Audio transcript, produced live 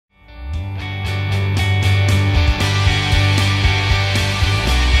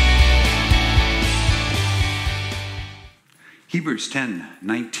Hebrews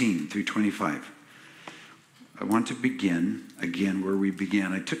 10:19 through 25. I want to begin again where we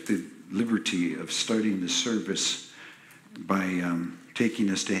began. I took the liberty of starting the service by taking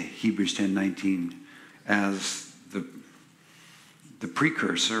us to Hebrews 10:19 as the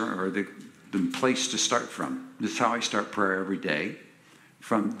precursor or the place to start from. This is how I start prayer every day,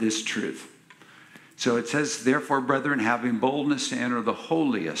 from this truth. So it says, therefore, brethren, having boldness to enter the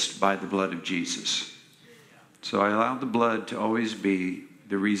holiest by the blood of Jesus. So I allow the blood to always be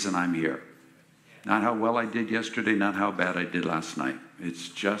the reason I'm here. Not how well I did yesterday, not how bad I did last night. It's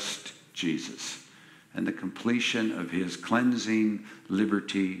just Jesus and the completion of his cleansing,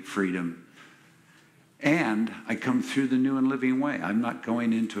 liberty, freedom. And I come through the new and living way. I'm not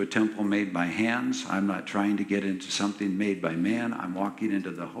going into a temple made by hands. I'm not trying to get into something made by man. I'm walking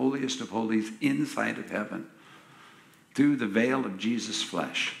into the holiest of holies inside of heaven through the veil of Jesus'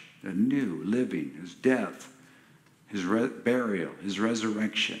 flesh, the new living, his death, his burial, his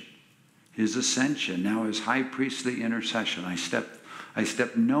resurrection, his ascension, now his high priestly intercession. I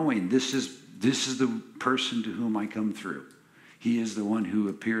step knowing this is the person to whom I come through. He is the one who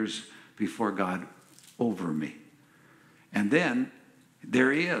appears before God over me. And then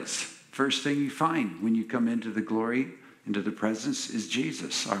there he is. First thing you find when you come into the glory, into the presence, is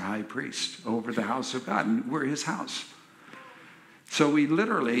Jesus, our high priest, over the house of God. And we're his house. So we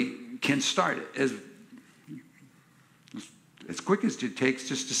literally can start as quick as it takes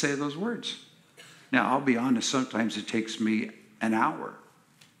just to say those words. Now, I'll be honest, sometimes it takes me an hour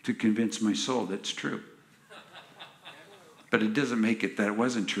to convince my soul that's true. But it doesn't make it that it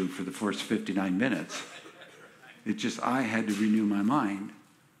wasn't true for the first 59 minutes. It's just I had to renew my mind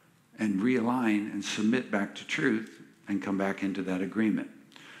and realign and submit back to truth and come back into that agreement.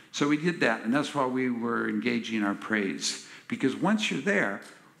 So we did that, and that's why we were engaging our praise. Because once you're there,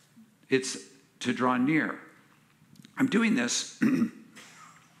 it's to draw near. I'm doing this. A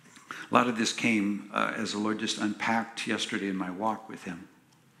lot of this came as the Lord just unpacked yesterday in my walk with him.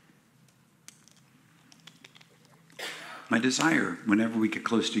 My desire, whenever we get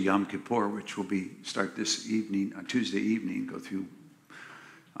close to Yom Kippur, which will start this evening, Tuesday evening, go through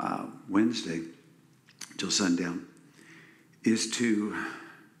Wednesday till sundown, is to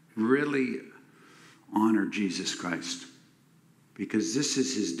really honor Jesus Christ. Because this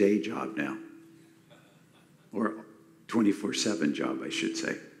is his day job now. Or 24/7 job, I should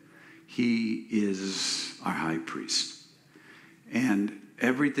say. He is our high priest. And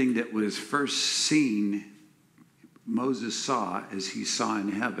everything that was first seen, Moses saw as he saw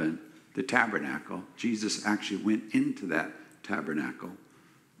in heaven, the tabernacle. Jesus actually went into that tabernacle,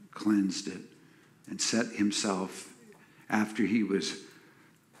 cleansed it, and set himself, after he was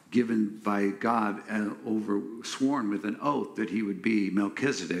given by God, sworn with an oath that he would be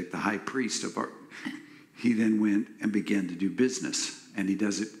Melchizedek, the high priest of our. He then went and began to do business, and he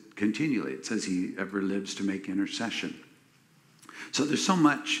does it continually. It says he ever lives to make intercession. So there's so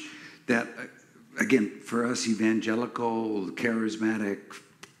much that, again, for us evangelical, charismatic,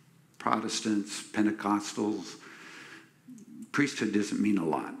 Protestants, Pentecostals, priesthood doesn't mean a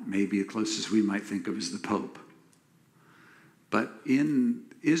lot. Maybe the closest we might think of is the Pope. But in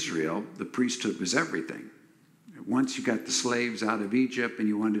Israel, the priesthood was everything. Once you got the slaves out of Egypt and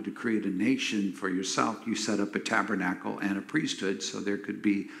you wanted to create a nation for yourself, you set up a tabernacle and a priesthood so there could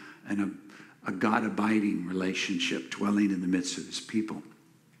be a God-abiding relationship dwelling in the midst of his people.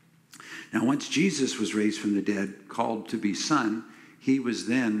 Now, once Jesus was raised from the dead, called to be son, he was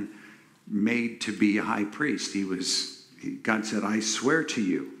then made to be a high priest. God said, I swear to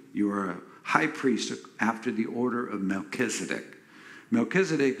you, you are a high priest after the order of Melchizedek.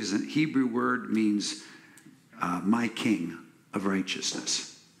 Melchizedek is a Hebrew word, means my king of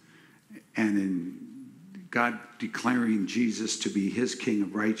righteousness. And in God declaring Jesus to be his king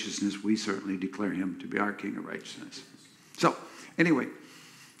of righteousness, we certainly declare him to be our king of righteousness. So anyway,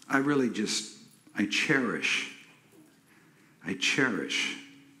 I cherish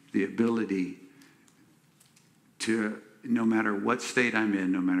the ability to, no matter what state I'm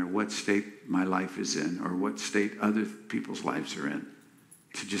in, no matter what state my life is in, or what state other people's lives are in,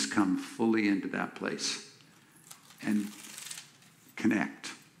 to just come fully into that place and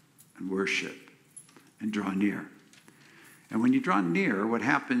connect and worship and draw near. And when you draw near, what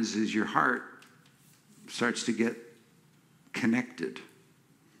happens is your heart starts to get connected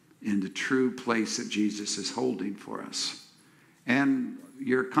in the true place that Jesus is holding for us. And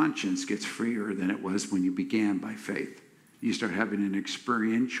your conscience gets freer than it was when you began by faith. You start having an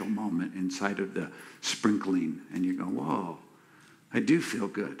experiential moment inside of the sprinkling, and you go, whoa, I do feel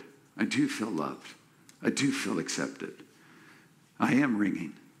good. I do feel loved. I do feel accepted. I am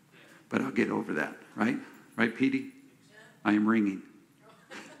ringing, but I'll get over that, right? Right, Petey? I am ringing.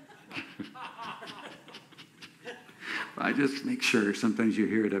 I just make sure. Sometimes you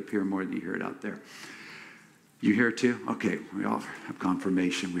hear it up here more than you hear it out there. You hear it too? Okay, we all have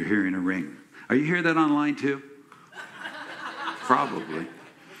confirmation. We're hearing a ring. Are you hearing that online too? Probably.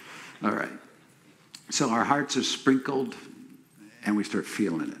 All right. So our hearts are sprinkled and we start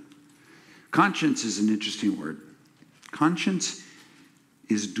feeling it. Conscience is an interesting word. Conscience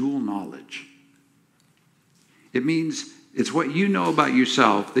is dual knowledge. It means it's what you know about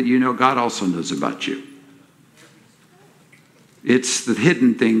yourself that you know God also knows about you. It's the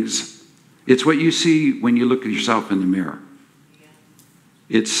hidden things. It's what you see when you look at yourself in the mirror.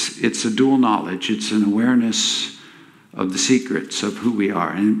 It's a dual knowledge. It's an awareness of the secrets of who we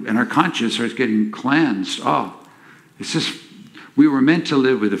are. And our conscience starts getting cleansed. Oh, it's just, we were meant to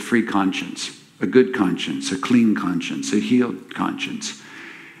live with a free conscience, a good conscience, a clean conscience, a healed conscience.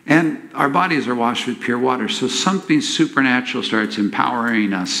 And our bodies are washed with pure water. So something supernatural starts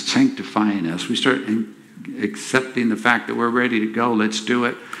empowering us, sanctifying us. We start accepting the fact that we're ready to go. Let's do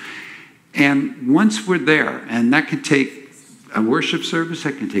it. And once we're there, and that can take a worship service,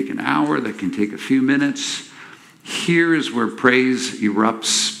 that can take an hour, that can take a few minutes. Here is where praise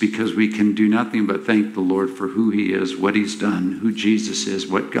erupts, because we can do nothing but thank the Lord for who he is, what he's done, who Jesus is,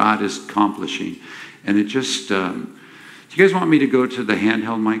 what God is accomplishing. And it just, do you guys want me to go to the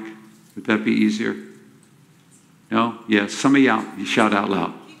handheld mic? Would that be easier? No? Yes. Some of you shout out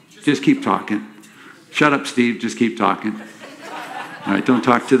loud. Just keep talking. Shut up, Steve. Just keep talking. All right, don't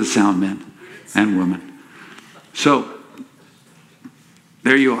talk to the sound men and women. So,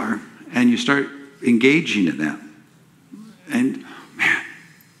 there you are. And you start engaging in that. And, man,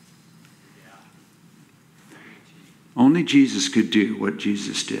 only Jesus could do what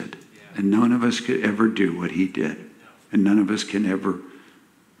Jesus did. And none of us could ever do what he did. And none of us can ever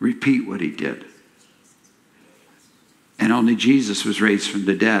repeat what he did. And only Jesus was raised from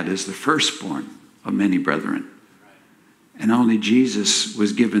the dead as the firstborn of many brethren. And only Jesus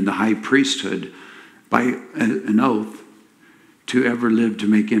was given the high priesthood by an oath to ever live to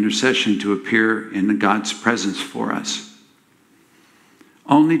make intercession, to appear in God's presence for us.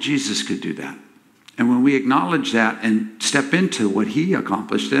 Only Jesus could do that. And when we acknowledge that and step into what he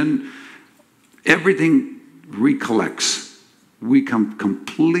accomplished, then everything recollects. We come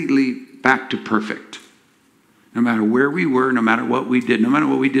completely back to perfect. No matter where we were, no matter what we did, no matter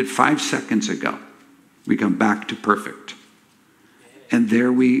what we did 5 seconds ago, we come back to perfect. And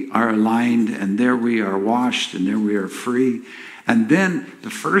there we are aligned, and there we are washed, and there we are free. And then the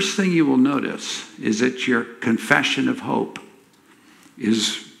first thing you will notice is that your confession of hope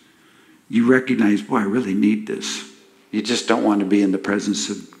is, you recognize, boy, I really need this. You just don't want to be in the presence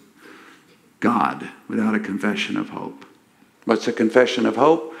of God without a confession of hope. What's a confession of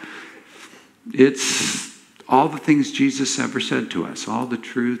hope? It's all the things Jesus ever said to us, all the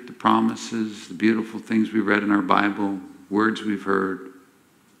truth, the promises, the beautiful things we read in our Bible, words we've heard,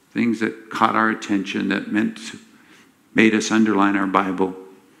 things that caught our attention, that made us underline our Bible,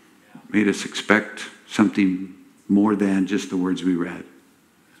 made us expect something more than just the words we read.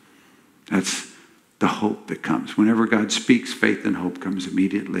 That's the hope that comes. Whenever God speaks, faith and hope comes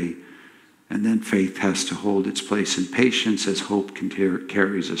immediately. And then faith has to hold its place in patience as hope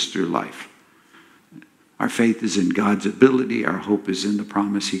carries us through life. Our faith is in God's ability. Our hope is in the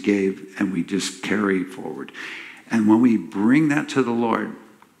promise he gave. And we just carry forward. And when we bring that to the Lord,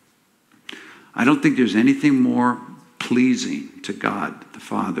 I don't think there's anything more pleasing to God the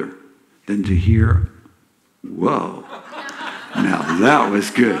Father than to hear, whoa, now that was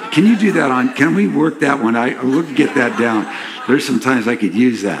good. Can you do that on, can we work that one? We'll get that down. There's some times I could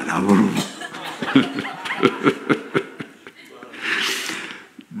use that.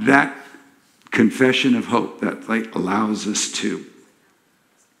 That confession of hope that allows us to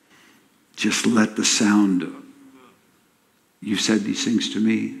just let the sound, you said these things to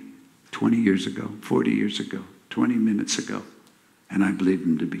me 20 years ago, 40 years ago, 20 minutes ago, and I believe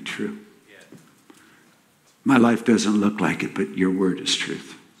them to be true. My life doesn't look like it, but your word is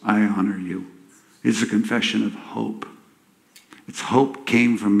truth. I honor you. It's a confession of hope. It's hope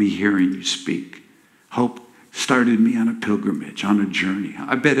came from me hearing you speak. Hope started me on a pilgrimage, on a journey.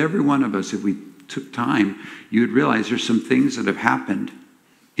 I bet every one of us, if we took time, you would realize there's some things that have happened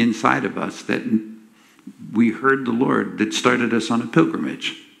inside of us that we heard the Lord that started us on a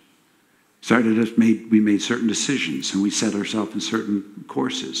pilgrimage. We made certain decisions and we set ourselves in certain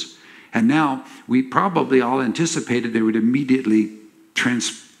courses. And now we probably all anticipated they would immediately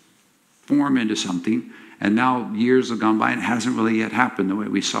transform into something. And now years have gone by and it hasn't really yet happened the way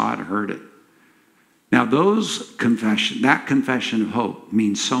we saw it or heard it. Now that confession of hope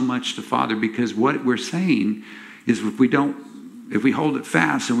means so much to Father, because what we're saying is if we hold it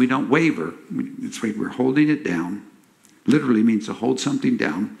fast and we don't waver, it's like we're holding it down. Literally means to hold something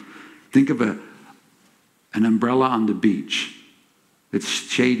down. Think of an umbrella on the beach that's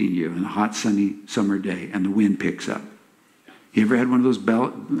shading you on a hot, sunny summer day, and the wind picks up. You ever had one of those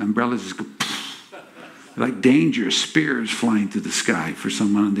umbrellas just go like dangerous spears flying through the sky for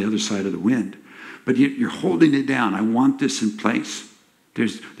someone on the other side of the wind? But you're holding it down. I want this in place.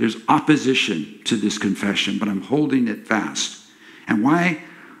 There's opposition to this confession, but I'm holding it fast. And why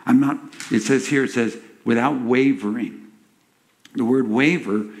I'm not, it says, without wavering. The word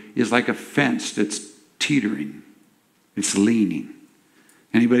waver is like a fence that's teetering. It's leaning.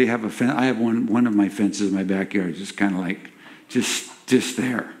 Anybody have a fence? I have one of my fences in my backyard, just kind of like, just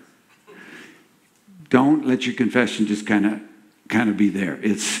there. Don't let your confession just kind of be there.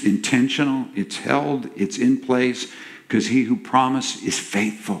 It's intentional, it's held, it's in place, because he who promised is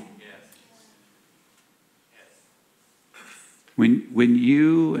faithful. When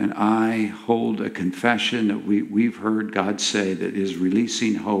you and I hold a confession that we've heard God say that is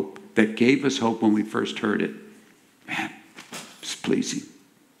releasing hope, that gave us hope when we first heard it, man, it's pleasing.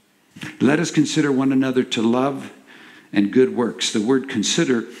 Let us consider one another to love and good works. The word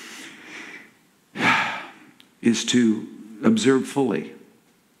consider is to observe fully.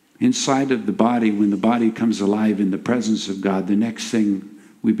 Inside of the body, when the body comes alive in the presence of God, the next thing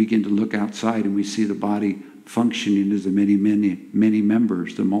we begin to look outside and we see the body functioning as the many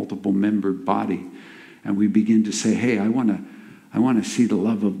members, the multiple membered body. And we begin to say, hey, I want to see the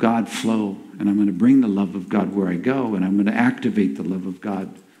love of God flow, and I'm going to bring the love of God where I go, and I'm going to activate the love of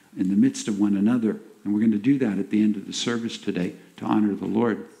God in the midst of one another. And we're going to do that at the end of the service today to honor the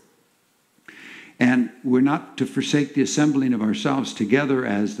Lord. And we're not to forsake the assembling of ourselves together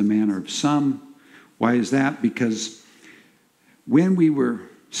as the manner of some. Why is that? Because when we were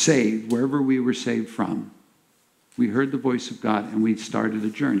saved, wherever we were saved from, we heard the voice of God and we started a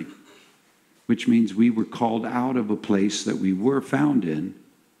journey, which means we were called out of a place that we were found in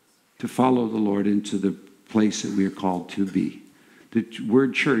to follow the Lord into the place that we are called to be. The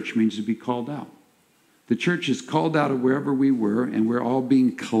word church means to be called out. The church is called out of wherever we were, and we're all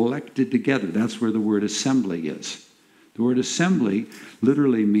being collected together. That's where the word assembly is. The word assembly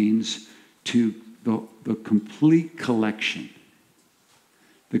literally means to the complete collection.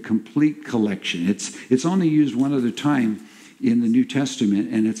 The complete collection. It's only used one other time in the New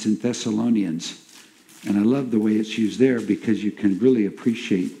Testament, and it's in Thessalonians. And I love the way it's used there because you can really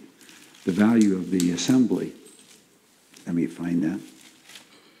appreciate the value of the assembly. Let me find that.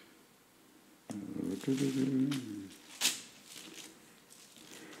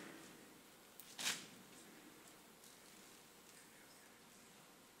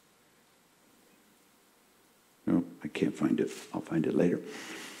 No, I can't find it. I'll find it later.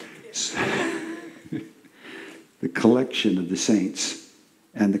 The collection of the saints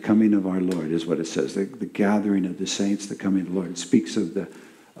and the coming of our Lord is what it says. The gathering of the saints, the coming of the Lord. It speaks of the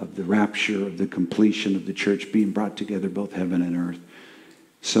rapture, of the completion of the church being brought together, both heaven and earth.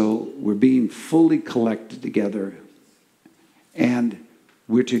 So we're being fully collected together, and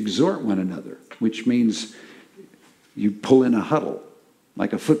we're to exhort one another, which means you pull in a huddle,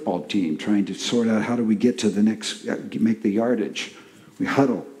 like a football team trying to sort out how do we get to the next, make the yardage. We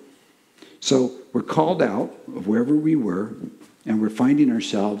huddle. So we're called out of wherever we were, and we're finding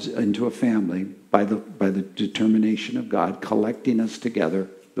ourselves into a family by the determination of God, collecting us together,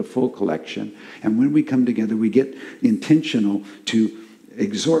 the full collection. And when we come together, we get intentional to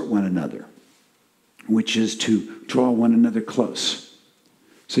exhort one another, which is to draw one another close.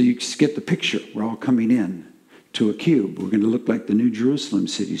 So you get the picture. We're all coming in to a cube. We're going to look like the New Jerusalem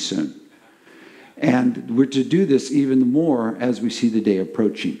city soon. And we're to do this even more as we see the day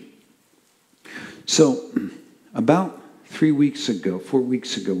approaching. So about 4 weeks ago,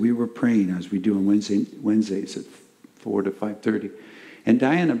 we were praying as we do on Wednesdays at 4 to 5:30. And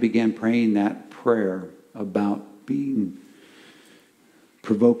Diana began praying that prayer about being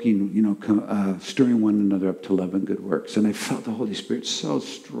provoking, stirring one another up to love and good works. And I felt the Holy Spirit so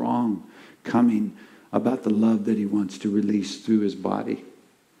strong coming about the love that he wants to release through his body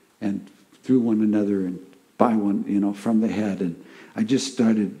and through one another and by one, from the head. And I just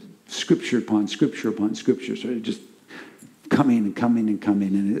started scripture upon scripture upon scripture, started just coming and coming and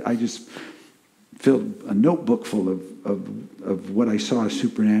coming. And I just filled a notebook full of what I saw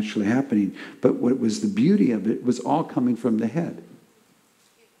supernaturally happening. But what was the beauty of it was all coming from the head.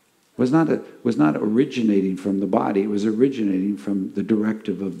 Was not originating from the body. It was originating from the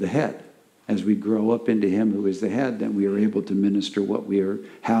directive of the head. As we grow up into him who is the head, then we are able to minister what we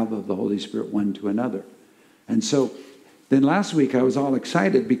have of the Holy Spirit one to another. And so then last week I was all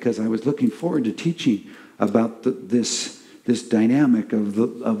excited because I was looking forward to teaching about this dynamic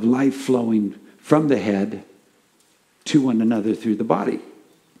of life flowing from the head to one another through the body.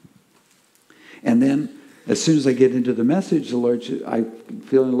 And then, as soon as I get into the message, I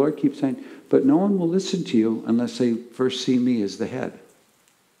feel the Lord keeps saying, but no one will listen to you unless they first see me as the head.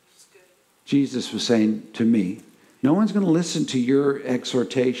 Jesus was saying to me, no one's going to listen to your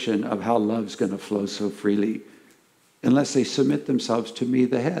exhortation of how love's going to flow so freely unless they submit themselves to me,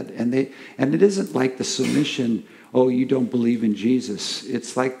 the head. And it isn't like the submission, oh, you don't believe in Jesus.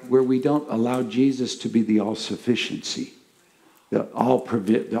 It's like where we don't allow Jesus to be the all-sufficiency, the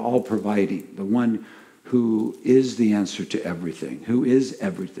all-providing, the one who is the answer to everything, who is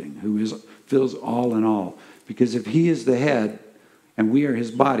everything, fills all in all. Because if he is the head and we are his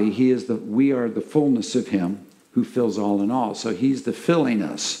body, we are the fullness of him who fills all in all. So he's the filling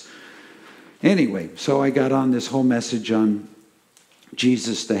us. Anyway, so I got on this whole message on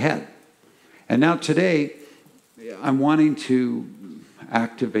Jesus the head. And now today, I'm wanting to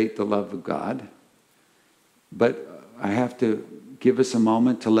activate the love of God, but I have to give us a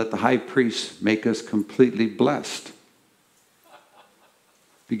moment to let the high priest make us completely blessed.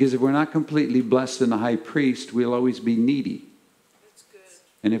 Because if we're not completely blessed in the high priest, we'll always be needy. That's good.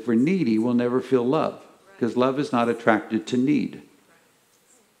 And if we're needy, we'll never feel love. Because love is not attracted to need.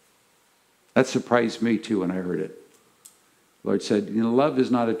 That surprised me too when I heard it. The Lord said, love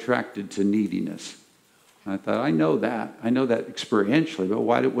is not attracted to neediness. And I thought, I know that experientially, but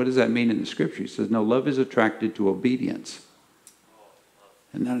what does that mean in the scripture? He says, no, love is attracted to obedience.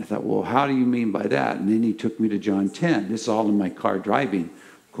 And then I thought, well, how do you mean by that? And then he took me to John 10. This is all in my car driving,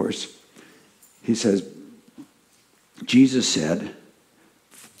 of course. He says, Jesus said,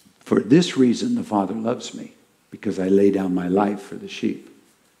 for this reason the Father loves me, because I lay down my life for the sheep.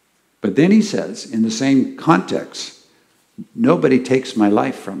 But then he says, in the same context, nobody takes my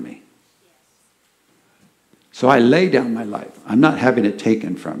life from me. So I lay down my life. I'm not having it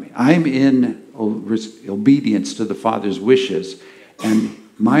taken from me. I'm in obedience to the Father's wishes, and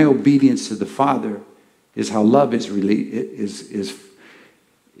my obedience to the Father is how love is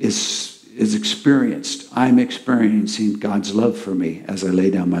experienced. I'm experiencing God's love for me as I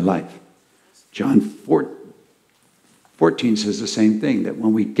lay down my life. John 14 says the same thing, that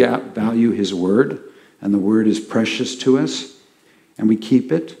when we value his word, and the word is precious to us, and we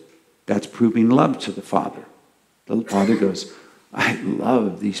keep it, that's proving love to the Father. The Father goes, I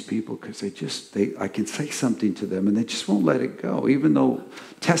love these people because I can say something to them and they just won't let it go. Even though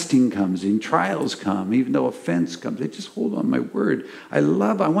testing comes and trials come, even though offense comes, they just hold on my word. I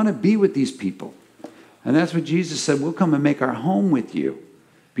want to be with these people. And that's what Jesus said, we'll come and make our home with you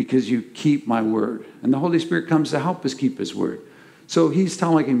because you keep my word. And the Holy Spirit comes to help us keep his word. So he's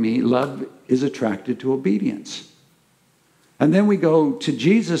telling me love is attracted to obedience. And then we go to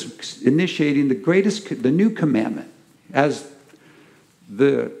Jesus initiating the new commandment as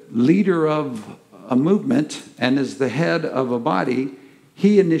the leader of a movement and as the head of a body.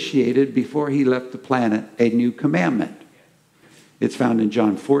 He initiated, before he left the planet, a new commandment. It's found in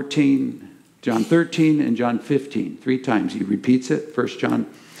John 14, John 13, and John 15. 3 times he repeats it. 1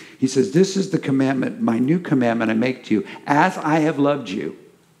 John, he says, this is the commandment, my new commandment I make to you. As I have loved you,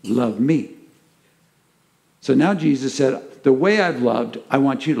 love me. So now Jesus said, the way I've loved, I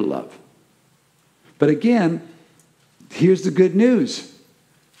want you to love. But again, here's the good news.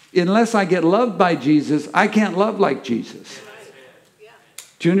 Unless I get loved by Jesus, I can't love like Jesus.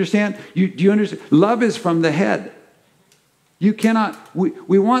 Do you understand? Do you understand? Love is from the head. You cannot,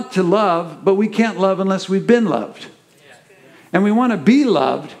 we want to love, but we can't love unless we've been loved. And we want to be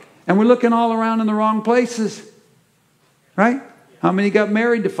loved, and we're looking all around in the wrong places. Right? How many got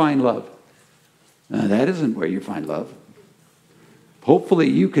married to find love? That isn't where you find love. Hopefully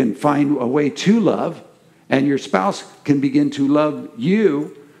you can find a way to love, and your spouse can begin to love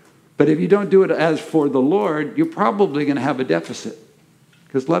you. But if you don't do it as for the Lord, you're probably going to have a deficit.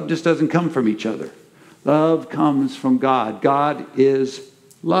 Because love just doesn't come from each other. Love comes from God. God is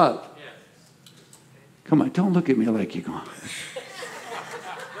love. Come on, don't look at me like you're going.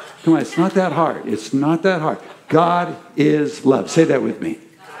 Come on, it's not that hard. It's not that hard. God is love. Say that with me.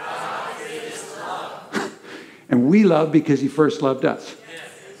 God is love. And we love because he first loved us.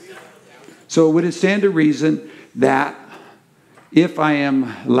 So would it stand to reason that if I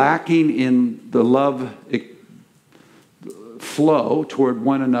am lacking in the love flow toward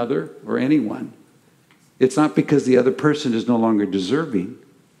one another or anyone, it's not because the other person is no longer deserving.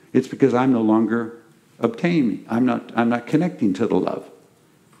 It's because I'm no longer obtaining. I'm not connecting to the love.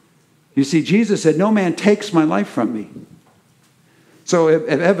 You see, Jesus said, no man takes my life from me. So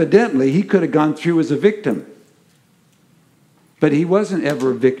evidently, he could have gone through as a victim. But he wasn't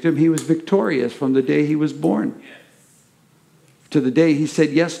ever a victim. He was victorious from the day he was born to the day he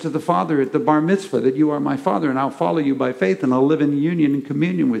said yes to the Father at the bar mitzvah, that you are my Father and I'll follow you by faith and I'll live in union and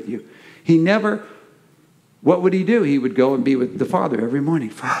communion with you. He never, what would he do? He would go and be with the Father every morning.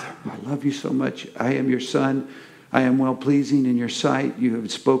 Father, I love you so much. I am your son. I am well-pleasing in your sight. You have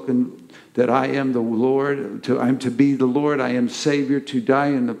spoken that I am the Lord. I'm to be the Lord. I am Savior to die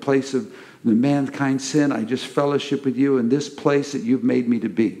in the place of the mankind's sin. I just fellowship with you in this place that you've made me to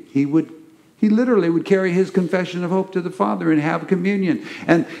be. He literally would carry his confession of hope to the Father and have communion.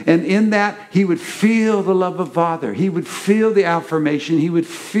 And in that, he would feel the love of Father. He would feel the affirmation. He would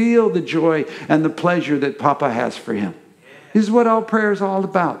feel the joy and the pleasure that Papa has for him. This is what all prayer is all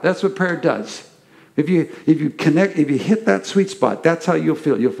about. That's what prayer does. If you connect, if you hit that sweet spot, that's how you'll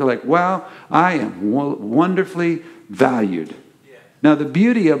feel. You'll feel like, wow, I am wonderfully valued. Now, the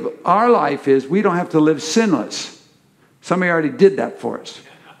beauty of our life is we don't have to live sinless. Somebody already did that for us.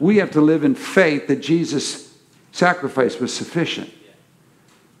 We have to live in faith that Jesus' sacrifice was sufficient,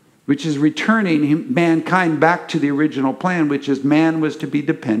 which is returning mankind back to the original plan, which is man was to be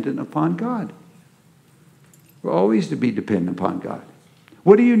dependent upon God. We're always to be dependent upon God.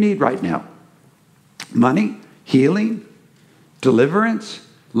 What do you need right now? Money, healing, deliverance,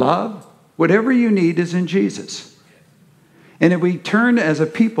 love. Whatever you need is in Jesus. And if we turn as a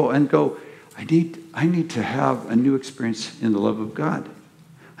people and go, I need to have a new experience in the love of God.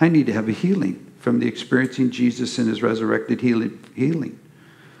 I need to have a healing from the experiencing Jesus in his resurrected healing.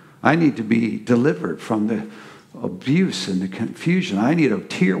 I need to be delivered from the abuse and the confusion. I need a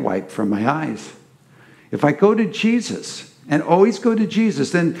tear wipe from my eyes. If I go to Jesus and always go to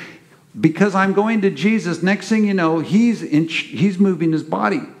Jesus, then because I'm going to Jesus, next thing you know, he's moving his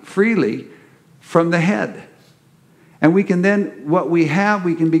body freely from the head. And we can then, what we have,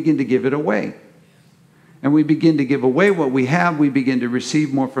 we can begin to give it away. And we begin to give away what we have, we begin to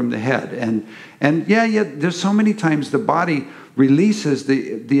receive more from the head. And there's so many times the body releases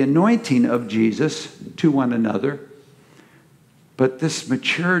the anointing of Jesus to one another. But this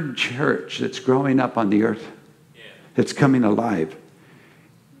matured church that's growing up on the earth, that's coming alive,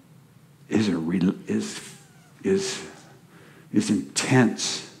 is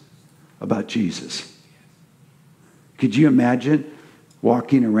intense about Jesus. Could you imagine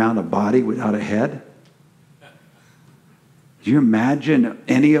walking around a body without a head? Do you imagine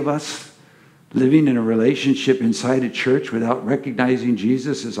any of us living in a relationship inside a church without recognizing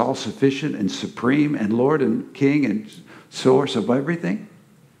Jesus as all sufficient and supreme and Lord and King and source of everything?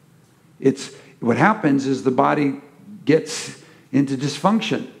 What happens is the body gets into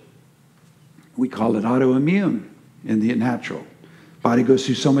dysfunction. We call it autoimmune in the natural. Body goes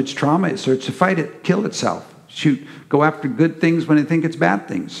through so much trauma, it starts to fight it, kill itself. Go after good things when it thinks it's bad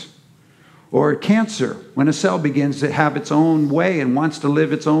things. Or cancer, when a cell begins to have its own way and wants to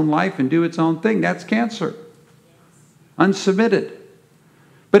live its own life and do its own thing, that's cancer. Unsubmitted.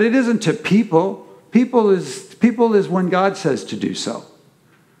 But it isn't to people. People is when God says to do so.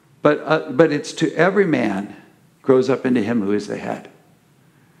 But it's to every man grows up into him who is the head.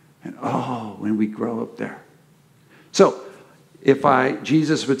 And when we grow up there. So,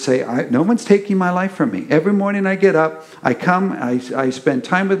 Jesus would say, no one's taking my life from me. Every morning I get up, I come, I spend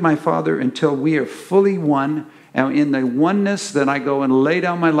time with my Father until we are fully one. And in the oneness, then I go and lay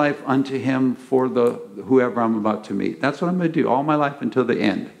down my life unto him for whoever I'm about to meet. That's what I'm going to do all my life until the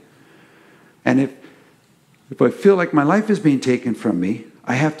end. And if I feel like my life is being taken from me,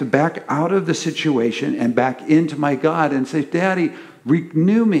 I have to back out of the situation and back into my God and say, Daddy,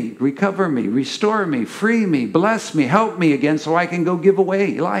 renew me, recover me, restore me, free me, bless me, help me again so I can go give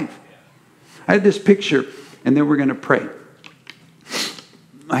away life. I had this picture, and then we're going to pray.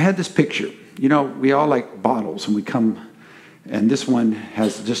 I had this picture. You know, we all like bottles, and we come, and this one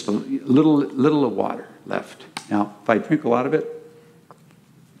has just a little of water left. Now, if I drink a lot of it,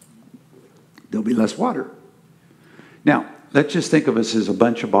 there'll be less water. Now, let's just think of us as a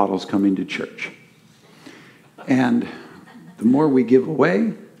bunch of bottles coming to church. And the more we give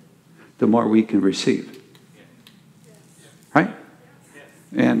away, the more we can receive. Right?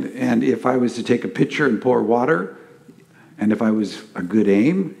 And if I was to take a pitcher and pour water, and if I was a good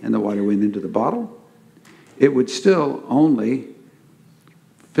aim and the water went into the bottle, it would still only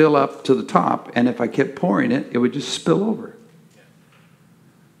fill up to the top. And if I kept pouring it, it would just spill over.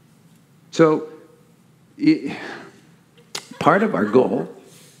 So part of our goal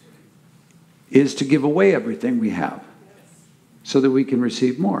is to give away everything we have, so that we can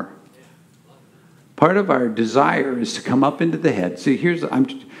receive more. Part of our desire is to come up into the head. See,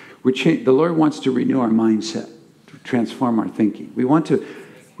 the Lord wants to renew our mindset, to transform our thinking. We want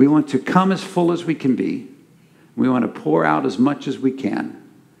to come as full as we can be, We want to pour out as much as we can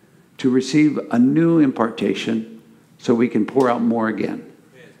to receive a new impartation so we can pour out more again.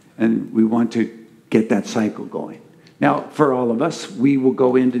 And we want to get that cycle going. Now, for all of us, we will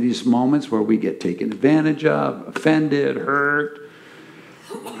go into these moments where we get taken advantage of, offended, hurt.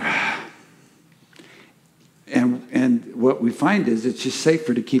 And what we find is it's just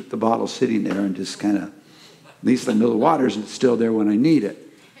safer to keep the bottle sitting there and just kind of, at least I know the water's still there when I need it.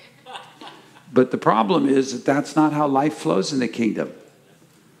 But the problem is that that's not how life flows in the kingdom.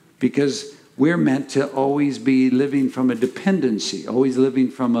 Because we're meant to always be living from a dependency, always living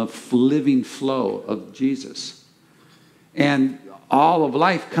from a living flow of Jesus. And all of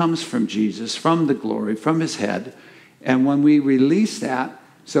life comes from Jesus, from the glory, from his head. And when we release that,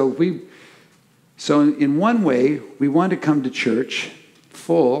 so in one way, we want to come to church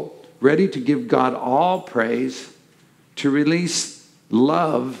full, ready to give God all praise, to release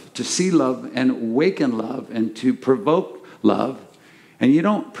love, to see love and awaken love and to provoke love. And you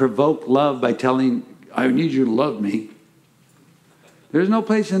don't provoke love by telling, I need you to love me. There's no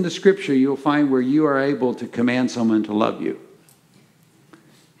place in the scripture you'll find where you are able to command someone to love you.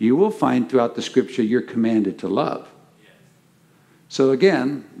 You will find throughout the scripture you're commanded to love. So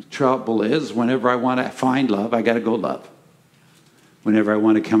again, the trouble is whenever I want to find love, I got to go love. Whenever I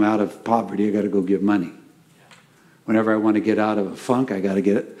want to come out of poverty, I got to go give money. Whenever I want to get out of a funk, I got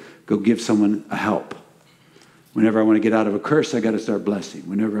to go give someone a help. Whenever I want to get out of a curse, I got to start blessing.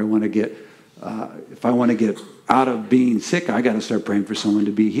 Whenever I want to if I want to get out of being sick, I got to start praying for someone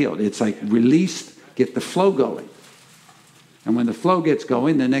to be healed. It's like release, get the flow going. And when the flow gets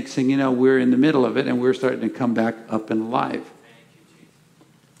going, the next thing you know, we're in the middle of it and we're starting to come back up and alive.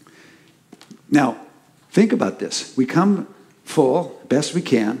 Now, think about this. We come full, best we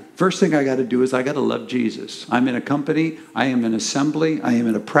can. First thing I got to do is I got to love Jesus. I'm in a company. I am in assembly. I am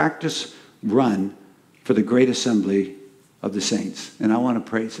in a practice run for the great assembly of the saints. And I want to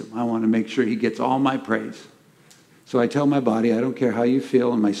praise him. I want to make sure he gets all my praise. So I tell my body, I don't care how you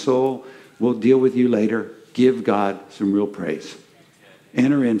feel, and my soul will deal with you later. Give God some real praise.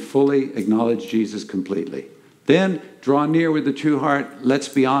 Enter in fully, acknowledge Jesus completely. Then draw near with the true heart. Let's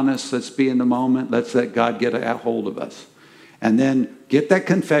be honest. Let's be in the moment. Let's let God get a hold of us. And then get that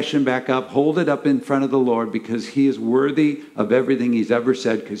confession back up. Hold it up in front of the Lord because he is worthy of everything he's ever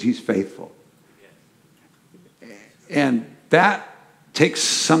said because he's faithful. And that takes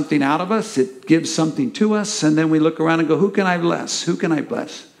something out of us. It gives something to us. And then we look around and go, who can I bless? Who can I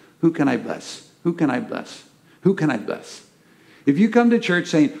bless? Who can I bless? Who can I bless? Who can I bless? If you come to church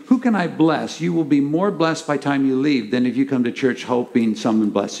saying, who can I bless? You will be more blessed by the time you leave than if you come to church hoping someone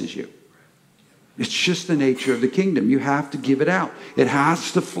blesses you. It's just the nature of the kingdom. You have to give it out. It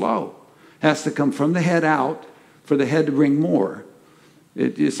has to flow. It has to come from the head out for the head to bring more.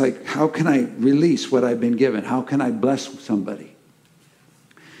 It's like, how can I release what I've been given? How can I bless somebody?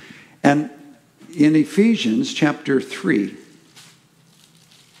 And in Ephesians chapter 3,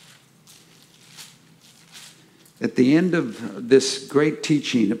 at the end of this great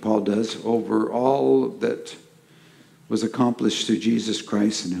teaching that Paul does over all that was accomplished through Jesus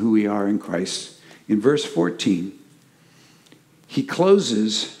Christ and who we are in Christ, in verse 14, he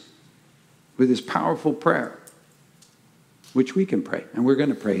closes with his powerful prayer, which we can pray. And we're going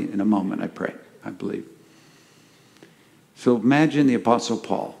to pray in a moment, I believe. So imagine the Apostle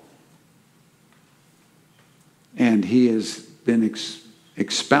Paul. And he has been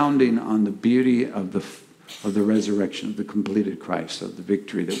expounding on the beauty of the resurrection, of the completed Christ, of the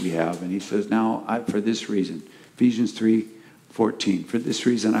victory that we have. And he says, now, for this reason, Ephesians 3:14, for this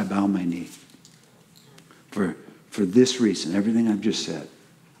reason I bow my knee. For this reason, everything I've just said,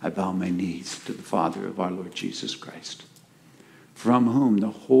 I bow my knees to the Father of our Lord Jesus Christ, from whom the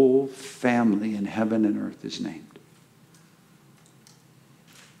whole family in heaven and earth is named,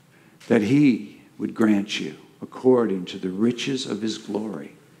 that he would grant you, according to the riches of his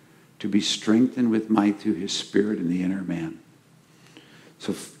glory, to be strengthened with might through his Spirit in the inner man.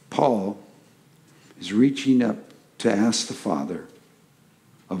 So Paul is reaching up to ask the Father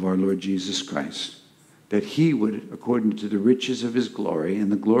of our Lord Jesus Christ that he would, according to the riches of his glory,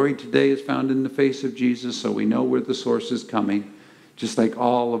 and the glory today is found in the face of Jesus, so we know where the source is coming, just like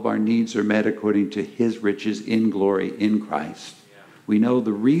all of our needs are met according to his riches in glory in Christ. We know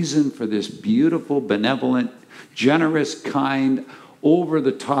the reason for this beautiful, benevolent, generous, kind,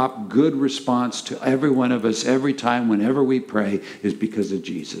 over-the-top, good response to every one of us every time, whenever we pray, is because of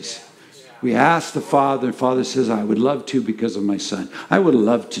Jesus. We ask the Father, and Father says, I would love to because of my son. I would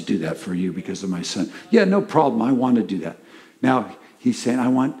love to do that for you because of my son. Yeah, no problem. I want to do that. Now, he's saying, I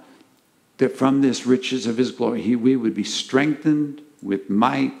want that from this riches of his glory, we would be strengthened with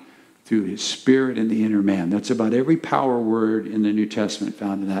might through his spirit in the inner man. That's about every power word in the New Testament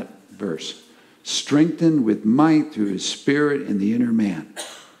found in that verse. Strengthened with might through his spirit in the inner man.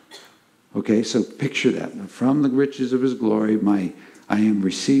 Okay, so picture that. From the riches of his glory, I am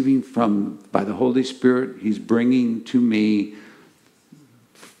receiving by the Holy Spirit, he's bringing to me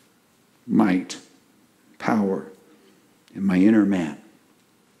might, power in my inner man.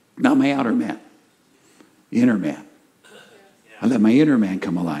 Not my outer man. Inner man. I let my inner man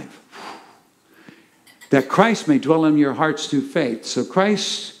come alive. That Christ may dwell in your hearts through faith. So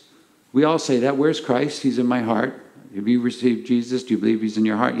Christ, we all say that. Where's Christ? He's in my heart. Have you received Jesus? Do you believe he's in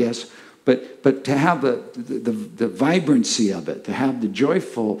your heart? Yes. But to have the vibrancy of it, to have the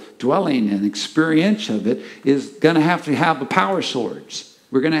joyful dwelling and experience of it, is going to have a power source.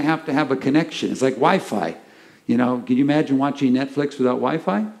 We're going to have a connection. It's like Wi-Fi. You know, can you imagine watching Netflix without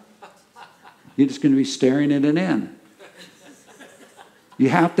Wi-Fi? You're just going to be staring at an end. You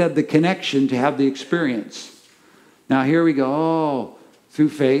have to have the connection to have the experience. Now here we go. Oh, through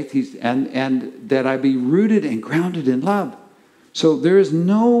faith, and that I be rooted and grounded in love. So there is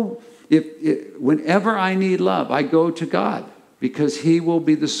no. Whenever I need love, I go to God because he will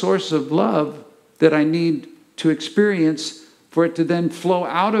be the source of love that I need to experience for it to then flow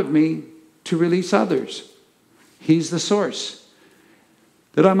out of me to release others. He's the source.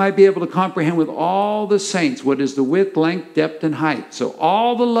 That I might be able to comprehend with all the saints what is the width, length, depth, and height. So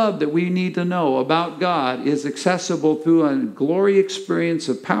all the love that we need to know about God is accessible through a glory experience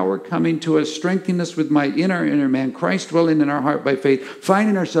of power coming to us, strengthening us with might in our inner man, Christ dwelling in our heart by faith,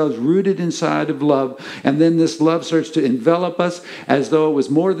 finding ourselves rooted inside of love. And then this love starts to envelop us as though it was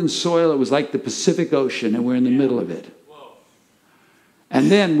more than soil. It was like the Pacific Ocean, and we're in the middle of it. And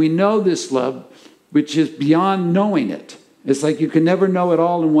then we know this love, which is beyond knowing it. It's like you can never know it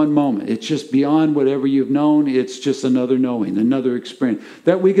all in one moment. It's just beyond whatever you've known. It's just another knowing, another experience.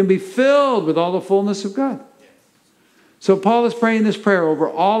 That we can be filled with all the fullness of God. So Paul is praying this prayer over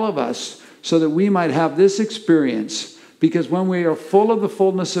all of us so that we might have this experience. Because when we are full of the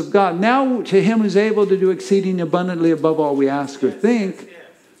fullness of God, now to him who's able to do exceeding abundantly above all we ask or think.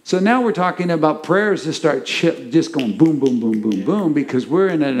 So now we're talking about prayers to start just going boom, boom, boom, boom, boom. Because we're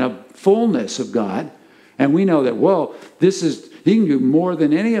in a fullness of God. And we know that, well, he can do more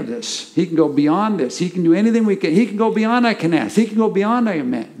than any of this. He can go beyond this. He can do anything we can. He can go beyond I can ask. He can go beyond I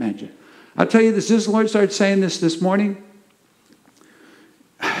imagine. I'll tell you this. This Lord started saying this morning.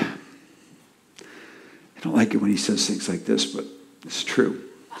 I don't like it when he says things like this, but it's true.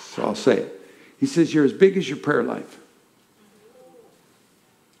 So I'll say it. He says, you're as big as your prayer life.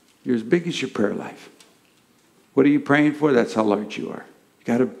 You're as big as your prayer life. What are you praying for? That's how large you are. You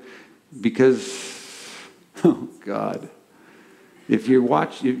got to, because... Oh, God. If you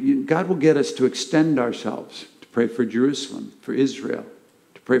watch, God will get us to extend ourselves, to pray for Jerusalem, for Israel,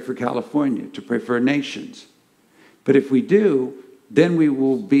 to pray for California, to pray for our nations. But if we do, then we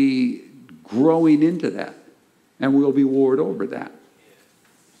will be growing into that, and we'll be warred over that.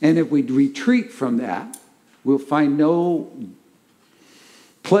 And if we retreat from that, we'll find no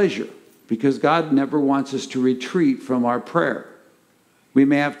pleasure, because God never wants us to retreat from our prayer. We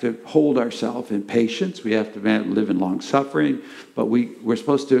may have to hold ourselves in patience. We have to live in long suffering. But we're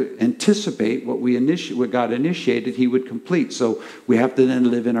supposed to anticipate what God initiated, he would complete. So we have to then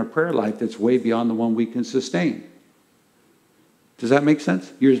live in our prayer life that's way beyond the one we can sustain. Does that make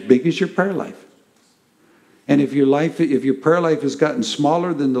sense? You're as big as your prayer life. And if your prayer life has gotten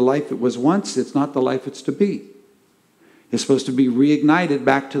smaller than the life it was once, it's not the life it's to be. It's supposed to be reignited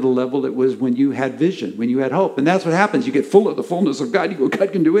back to the level it was when you had vision, when you had hope. And that's what happens. You get full of the fullness of God. You go,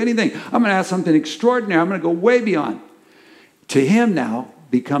 God can do anything. I'm going to ask something extraordinary. I'm going to go way beyond. To him now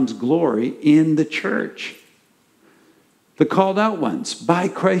becomes glory in the church. The called out ones, by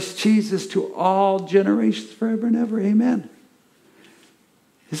Christ Jesus to all generations forever and ever. Amen.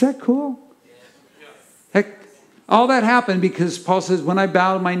 Is that cool? Heck, all that happened because Paul says, when I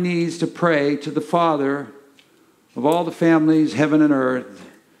bowed my knees to pray to the Father of all the families, heaven and earth,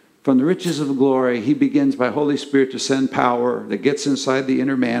 from the riches of the glory, he begins by Holy Spirit to send power that gets inside the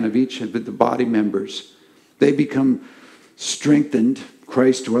inner man of each of the body members. They become strengthened.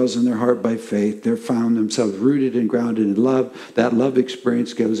 Christ dwells in their heart by faith. They're found themselves rooted and grounded in love. That love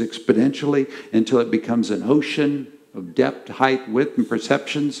experience goes exponentially until it becomes an ocean of depth, height, width, and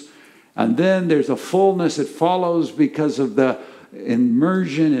perceptions. And then there's a fullness that follows because of the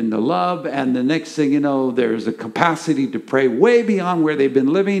immersion in the love, and the next thing you know, there's a capacity to pray way beyond where they've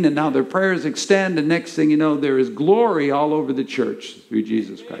been living, and now their prayers extend, and next thing you know, there is glory all over the church through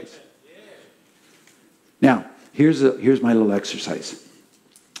Jesus Christ. Now, here's my little exercise.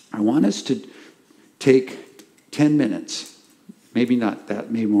 I want us to take 10 minutes Maybe not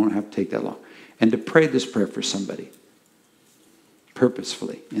that. Maybe it won't have to take that long. And to pray this prayer for somebody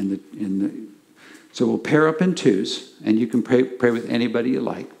purposefully. So we'll pair up in twos, and you can pray with anybody you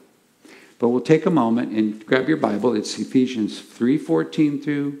like. But we'll take a moment and grab your Bible. It's Ephesians 3:14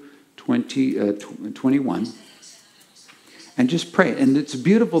 through 21. And just pray. And it's a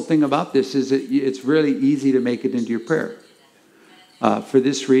beautiful thing about this is that it's really easy to make it into your prayer. For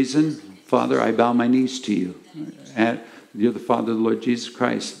this reason, Father, I bow my knees to you. And you're the Father of the Lord Jesus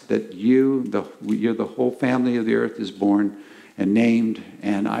Christ, that you're the whole family of the earth is born and named,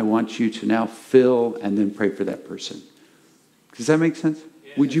 and I want you to now fill and then pray for that person. Does that make sense?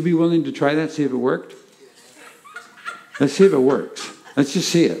 Yeah. Would you be willing to try that, see if it worked? Let's see if it works. Let's just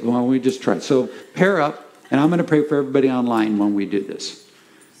see it while we just try. So pair up, and I'm going to pray for everybody online when we do this.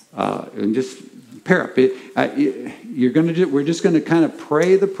 And just pair up. We're just going to kind of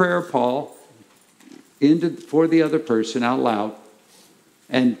pray the prayer of Paul for the other person out loud,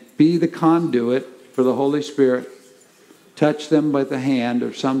 and be the conduit for the Holy Spirit. Touch them with a hand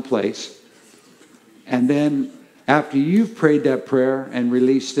or someplace. And then after you've prayed that prayer and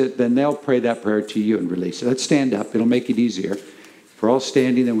released it, then they'll pray that prayer to you and release it. Let's stand up. It'll make it easier. If we're all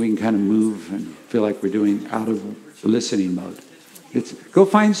standing, then we can kind of move and feel like we're doing out of listening mode. Go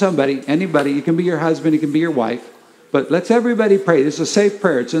find somebody, anybody. It can be your husband. It can be your wife. But let's everybody pray. This is a safe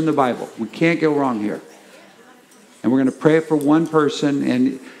prayer. It's in the Bible. We can't go wrong here. And we're going to pray for one person.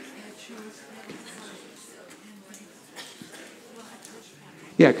 And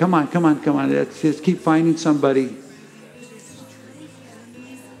yeah, come on. Let's just keep finding somebody.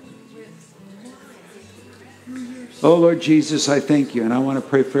 Oh, Lord Jesus, I thank you. And I want to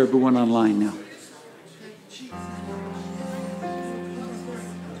pray for everyone online now.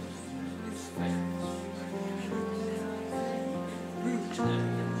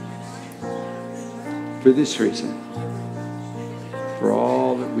 For this reason, for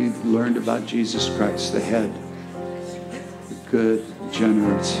all that we've learned about Jesus Christ, the head, the good,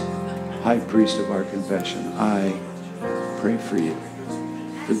 generous high priest of our confession, I pray for you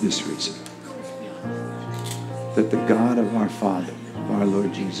for this reason, that the God of our Father, of our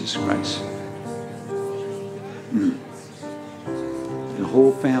Lord Jesus Christ, the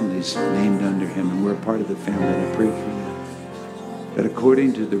whole family's named under him, and we're part of the family, and I pray for you, that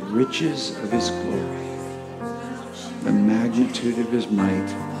according to the riches of his glory, the magnitude of his might,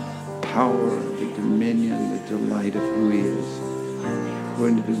 power, the dominion, the delight of who he is,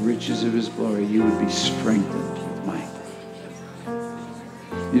 according to the riches of his glory, you would be strengthened with might.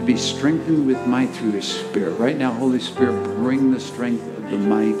 You'd be strengthened with might through his Spirit. Right now, Holy Spirit, bring the strength of the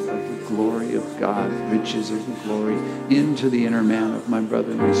might of the glory of God, riches of the glory, into the inner man of my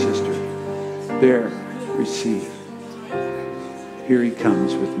brother and my sister. There, receive. Here he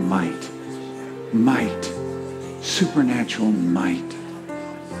comes with might. Might. Supernatural might.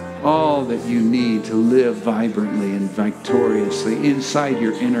 All that you need to live vibrantly and victoriously inside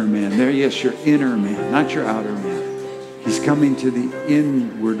your inner man. There, yes, your inner man, not your outer man. He's coming to the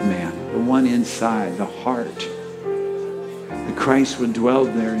inward man, the one inside, the heart. The Christ would dwell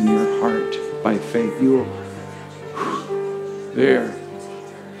there in your heart by faith. You will, there.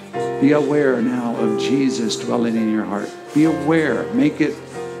 Be aware now of Jesus dwelling in your heart. Be aware. Make it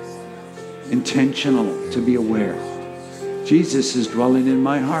intentional to be aware. Jesus is dwelling in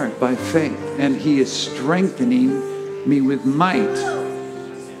my heart by faith, and he is strengthening me with might.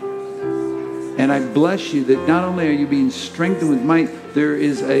 And I bless you that not only are you being strengthened with might, there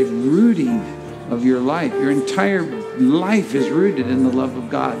is a rooting of your life. Your entire life is rooted in the love of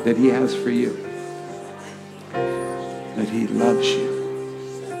God that he has for you. That he loves you.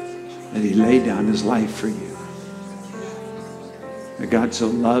 That he laid down his life for you. That God so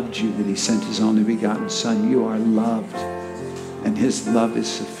loved you that he sent his only begotten Son. You are loved, and his love is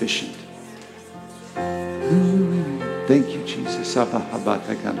sufficient. Thank you, Jesus.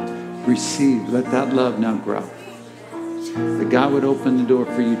 Receive. Let that love now grow. That God would open the door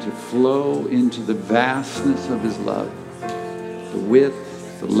for you to flow into the vastness of his love. The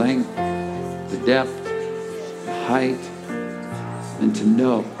width, the length, the depth, the height, and to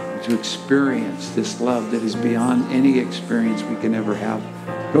know, to experience this love that is beyond any experience we can ever have.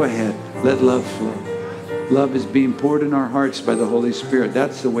 Go ahead. Let love flow. Love is being poured in our hearts by the Holy Spirit.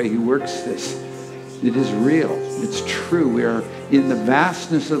 That's the way he works this. It is real. It's true. We are in the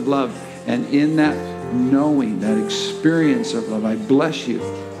vastness of love, and in that knowing, that experience of love, I bless you.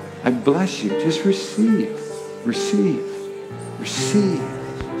 I bless you. Just receive. Receive. Receive.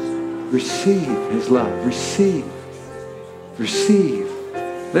 Receive his love. Receive. Receive.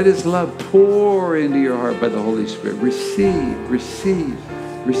 Let his love pour into your heart by the Holy Spirit. Receive. Receive.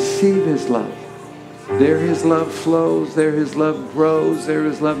 Receive his love. There His love flows, there His love grows, there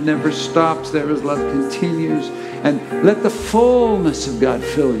His love never stops, there His love continues. And let the fullness of God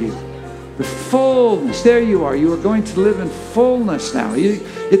fill you. The fullness. There you are. You are going to live in fullness now.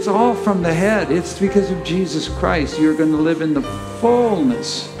 It's all from the head. It's because of Jesus Christ. You're going to live in the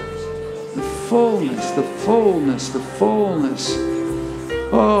fullness. The fullness, the fullness, the fullness.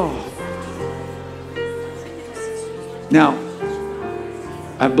 Oh. Now,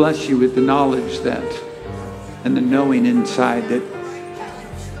 I bless you with the knowledge that, and the knowing inside that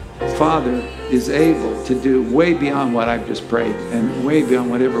Father is able to do way beyond what I've just prayed, and way beyond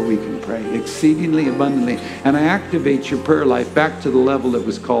whatever we can pray, exceedingly abundantly. And I activate your prayer life back to the level it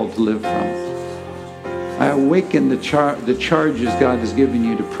was called to live from. I awaken the charges God has given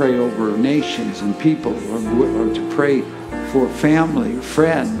you to pray over nations and people, or to pray for family,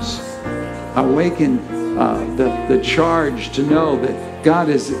 friends. I awaken the charge to know that God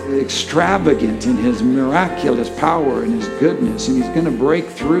is extravagant in His miraculous power and His goodness, and He's going to break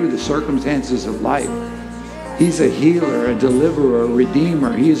through the circumstances of life. He's a healer, a deliverer, a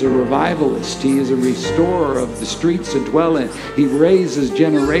redeemer. He is a revivalist. He is a restorer of the streets to dwell in. He raises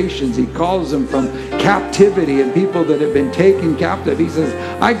generations. He calls them from captivity, and people that have been taken captive, He says,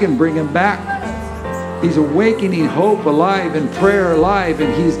 I can bring them back. He's awakening hope alive and prayer alive,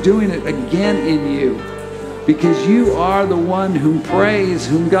 and He's doing it again in you. Because you are the one whom prays,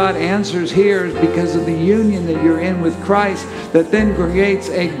 whom God answers, hears, because of the union that you're in with Christ, that then creates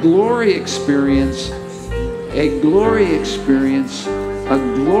a glory experience, a glory experience,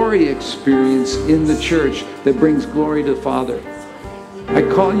 a glory experience in the church that brings glory to the Father. I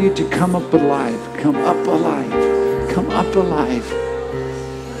call you to come up alive, come up alive, come up alive.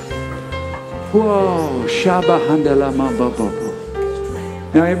 Whoa, Shabbat Handala Mababa.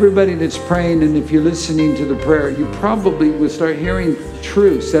 Now, everybody that's praying, and if you're listening to the prayer, you probably will start hearing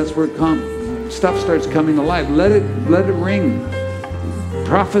truths. That's where stuff starts coming alive. Let it ring.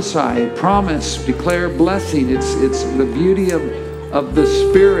 Prophesy, promise, declare blessing. It's the beauty of the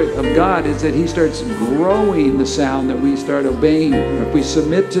Spirit of God is that He starts growing the sound that we start obeying. If we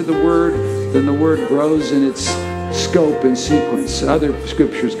submit to the Word, then the Word grows in its scope and sequence. Other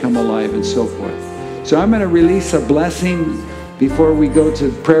scriptures come alive and so forth. So I'm going to release a blessing before we go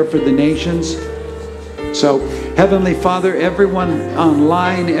to prayer for the nations. So, Heavenly Father, everyone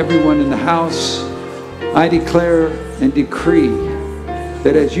online, everyone in the house, I declare and decree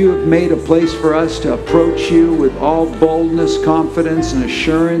that as you have made a place for us to approach you with all boldness, confidence, and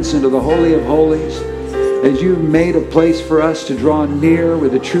assurance into the Holy of Holies, as you have made a place for us to draw near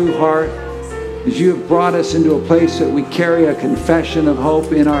with a true heart, as you have brought us into a place that we carry a confession of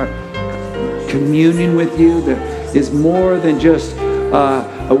hope in our communion with you, that is more than just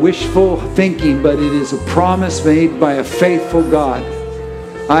a wishful thinking, but it is a promise made by a faithful God.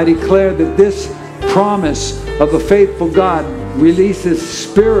 I declare that this promise of a faithful God releases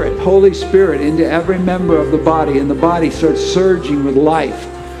Spirit, Holy Spirit, into every member of the body, and the body starts surging with life,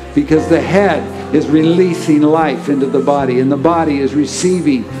 because the head is releasing life into the body, and the body is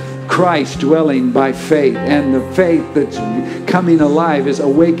receiving Christ dwelling by faith, and the faith that's coming alive is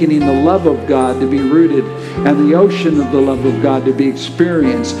awakening the love of God to be rooted, and the ocean of the love of God to be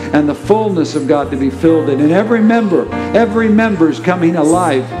experienced, and the fullness of God to be filled in. And every member is coming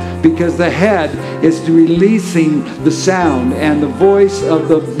alive, because the head is releasing the sound, and the voice of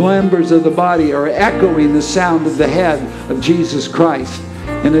the members of the body are echoing the sound of the head of Jesus Christ.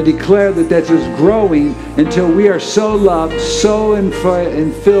 And I declare that that is growing until we are so loved, so and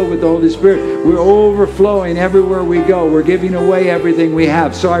filled with the Holy Spirit. We're overflowing everywhere we go. We're giving away everything we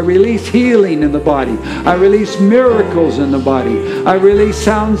have. So I release healing in the body. I release miracles in the body. I release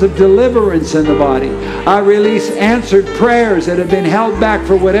sounds of deliverance in the body. I release answered prayers that have been held back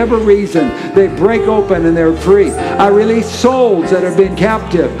for whatever reason. They break open and they're free. I release souls that have been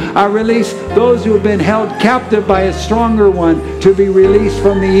captive. I release those who have been held captive by a stronger one to be released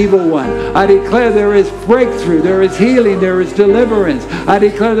from the evil one. I declare there is breakthrough, there is healing, there is deliverance. I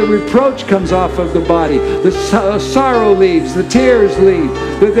declare the reproach comes off of the body, the sorrow leaves, the tears leave,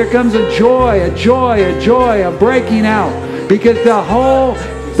 that there comes a joy, a breaking out, because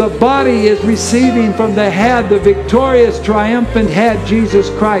the body is receiving from the head, the victorious, triumphant head, Jesus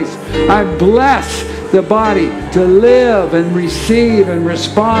Christ. I bless the body to live and receive and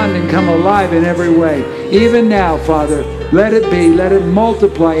respond and come alive in every way. Even now, Father, let it be, let it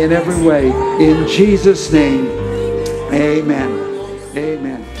multiply in every way. In Jesus' name, amen.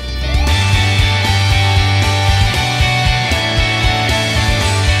 Amen.